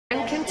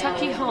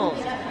Kentucky home,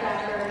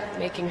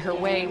 making her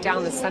way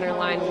down the center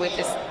line with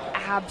this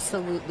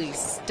absolutely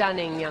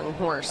stunning young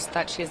horse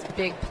that she has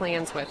big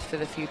plans with for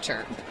the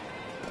future.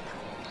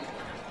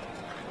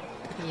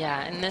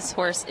 Yeah, and this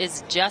horse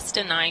is just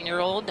a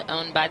 9-year-old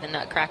owned by the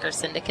Nutcracker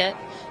Syndicate.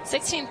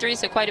 16-3,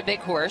 so quite a big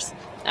horse,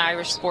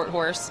 Irish sport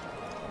horse.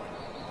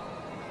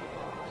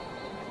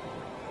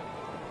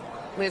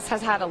 Liz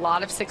has had a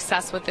lot of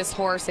success with this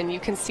horse, and you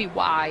can see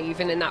why,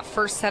 even in that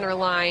first center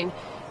line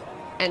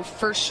and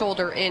first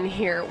shoulder in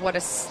here. What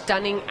a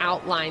stunning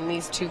outline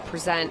these two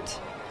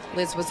present.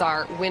 Liz was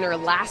our winner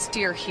last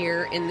year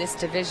here in this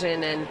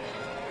division, and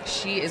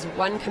she is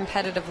one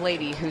competitive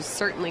lady who's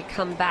certainly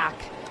come back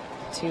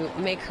to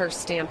make her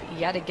stamp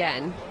yet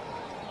again.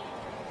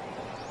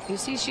 You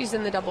see she's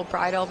in the double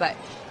bridle, but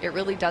it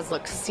really does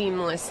look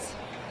seamless.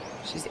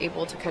 She's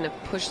able to kind of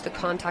push the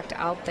contact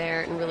out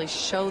there and really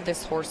show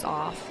this horse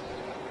off.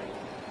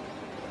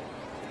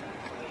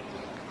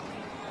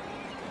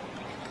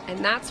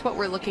 And that's what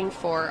we're looking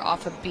for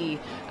off of B.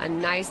 A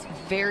nice,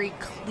 very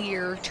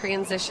clear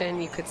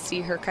transition. You could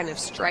see her kind of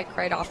strike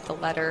right off the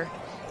letter.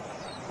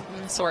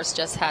 This horse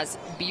just has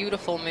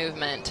beautiful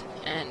movement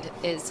and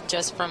is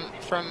just from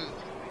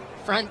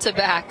front to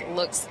back,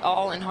 looks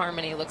all in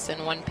harmony, looks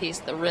in one piece.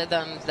 The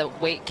rhythm, the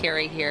weight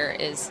carry here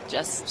is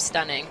just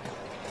stunning.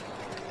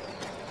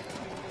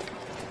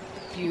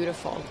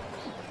 Beautiful.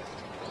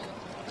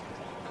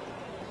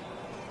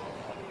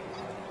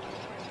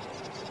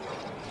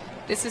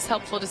 This is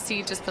helpful to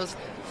see just those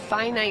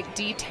finite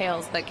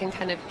details that can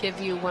kind of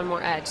give you one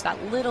more edge,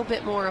 that little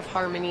bit more of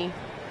harmony.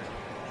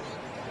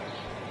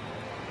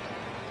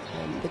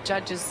 And the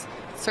judges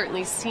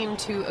certainly seem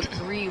to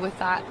agree with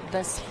that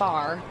thus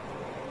far.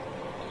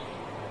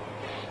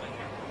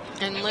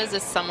 And Liz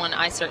is someone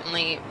I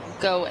certainly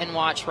go and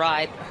watch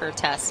ride her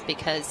tests,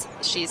 because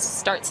she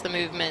starts the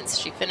movements,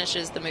 she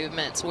finishes the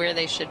movements where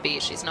they should be.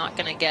 She's not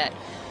going to get,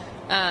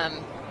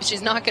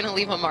 she's not going to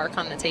leave a mark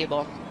on the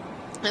table.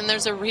 And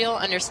there's a real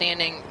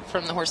understanding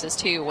from the horses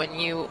too when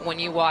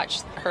you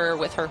watch her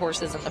with her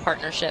horses in the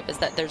partnership, is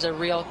that there's a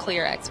real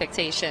clear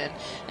expectation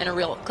and a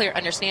real clear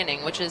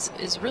understanding, which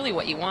is really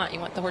what you want. You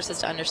want the horses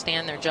to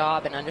understand their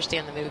job and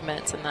understand the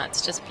movements, and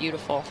that's just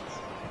beautiful.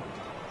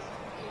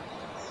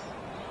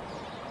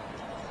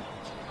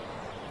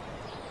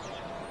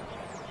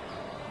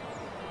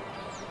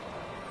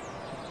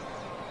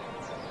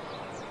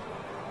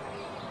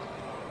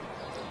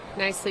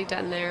 Nicely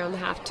done there on the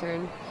half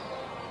turn.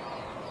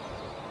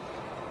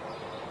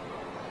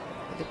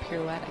 The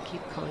pirouette, I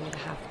keep calling it a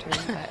half turn,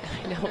 but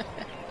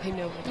I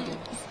know what it is.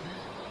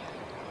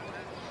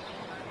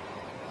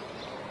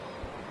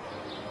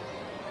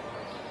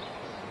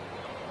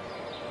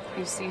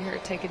 You see her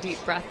take a deep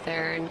breath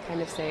there and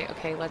kind of say,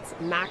 okay, let's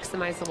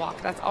maximize the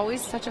walk. That's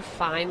always such a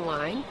fine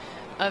line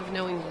of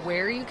knowing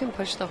where you can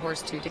push the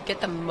horse to get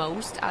the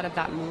most out of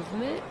that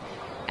movement,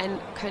 and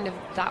kind of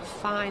that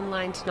fine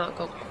line to not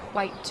go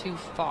quite too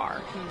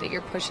far, that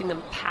you're pushing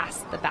them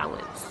past the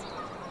balance.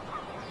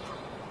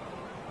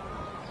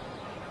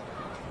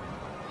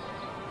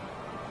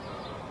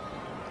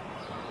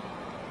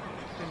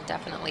 And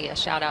definitely a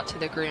shout out to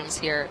the grooms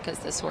here, because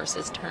this horse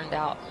has turned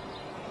out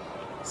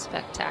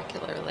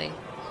spectacularly.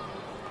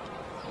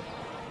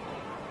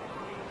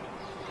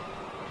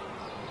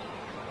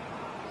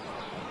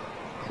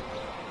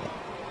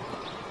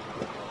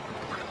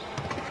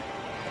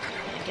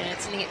 Again,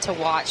 it's neat to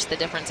watch the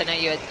difference. I know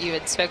you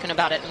had spoken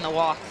about it in the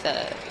walk,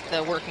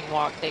 the working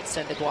walk, the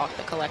extended walk,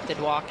 the collected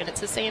walk, and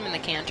it's the same in the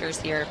canters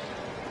here,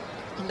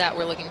 that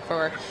we're looking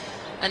for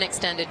an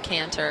extended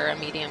canter, a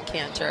medium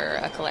canter,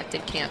 a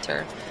collected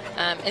canter.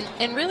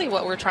 And really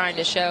what we're trying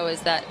to show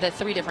is that the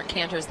 3 different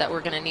canters that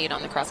we're going to need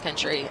on the cross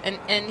country.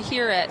 And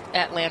here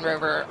at Land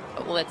Rover,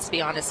 let's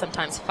be honest,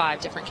 sometimes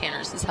 5 different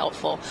canters is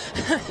helpful.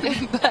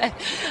 But,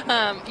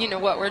 you know,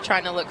 what we're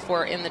trying to look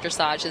for in the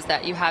dressage is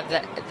that you have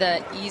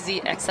the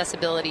easy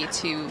accessibility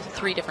to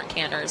 3 different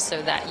canters,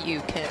 so that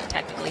you can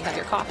technically have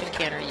your coffin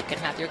canter, you can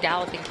have your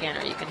galloping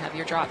canter, you can have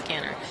your drop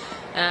canter.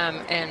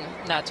 And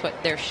that's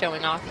what they're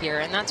showing off here,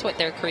 and that's what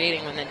they're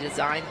creating when they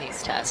design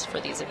these tests for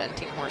these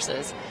eventing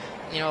horses.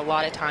 You know, a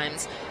lot of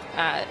times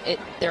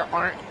there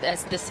aren't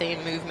as the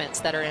same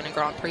movements that are in a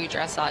Grand Prix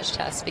dressage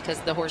test,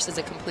 because the horse is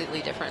a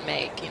completely different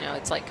make. You know,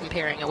 it's like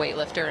comparing a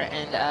weightlifter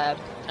and a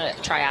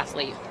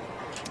triathlete.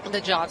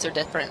 The jobs are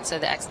different, so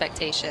the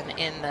expectation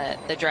in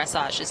the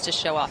dressage is to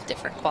show off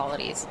different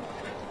qualities.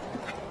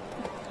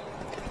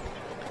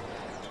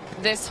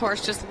 This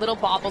horse, just little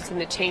bobbles in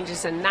the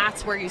changes, and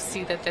that's where you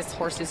see that this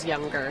horse is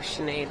younger,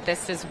 Sinead.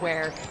 This is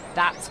where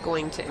that's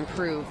going to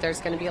improve.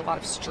 There's going to be a lot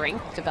of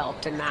strength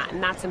developed in that,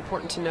 and that's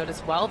important to note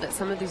as well, that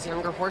some of these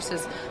younger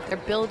horses, they're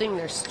building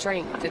their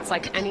strength. It's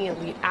like any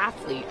elite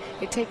athlete.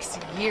 It takes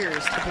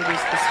years to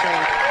produce the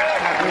strength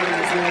that really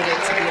is needed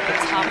to be at the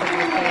top of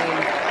your game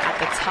at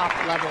the top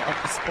level of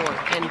the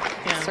sport, and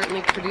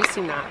certainly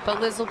producing that.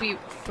 But Liz will be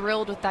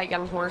thrilled with that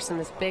young horse in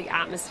this big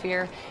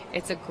atmosphere.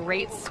 It's a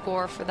great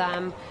score for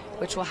them,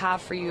 which we'll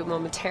have for you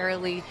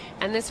momentarily.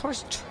 And this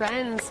horse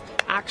trends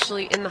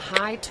actually in the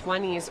high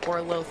 20s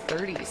or low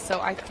 30s.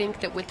 So I think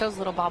that with those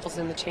little bobbles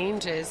in the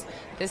changes,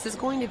 this is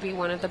going to be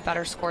one of the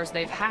better scores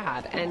they've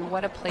had. And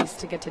what a place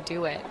to get to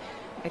do it.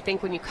 I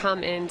think when you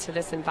come into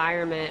this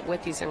environment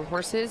with these young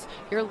horses,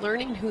 you're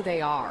learning who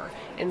they are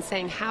and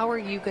saying, how are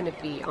you going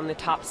to be on the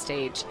top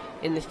stage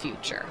in the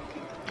future?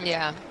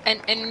 Yeah,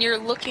 and you're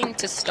looking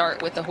to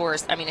start with a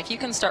horse. I mean, if you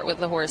can start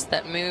with a horse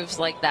that moves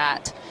like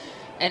that,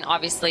 and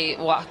obviously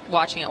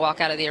watching it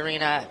walk out of the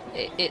arena,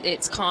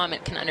 it's calm,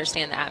 it can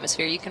understand the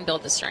atmosphere, you can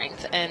build the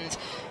strength. And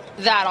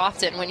that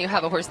often when you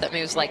have a horse that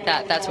moves like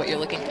that, that's what you're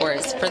looking for,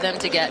 is for them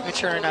to get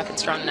mature enough and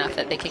strong enough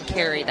that they can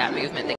carry that movement.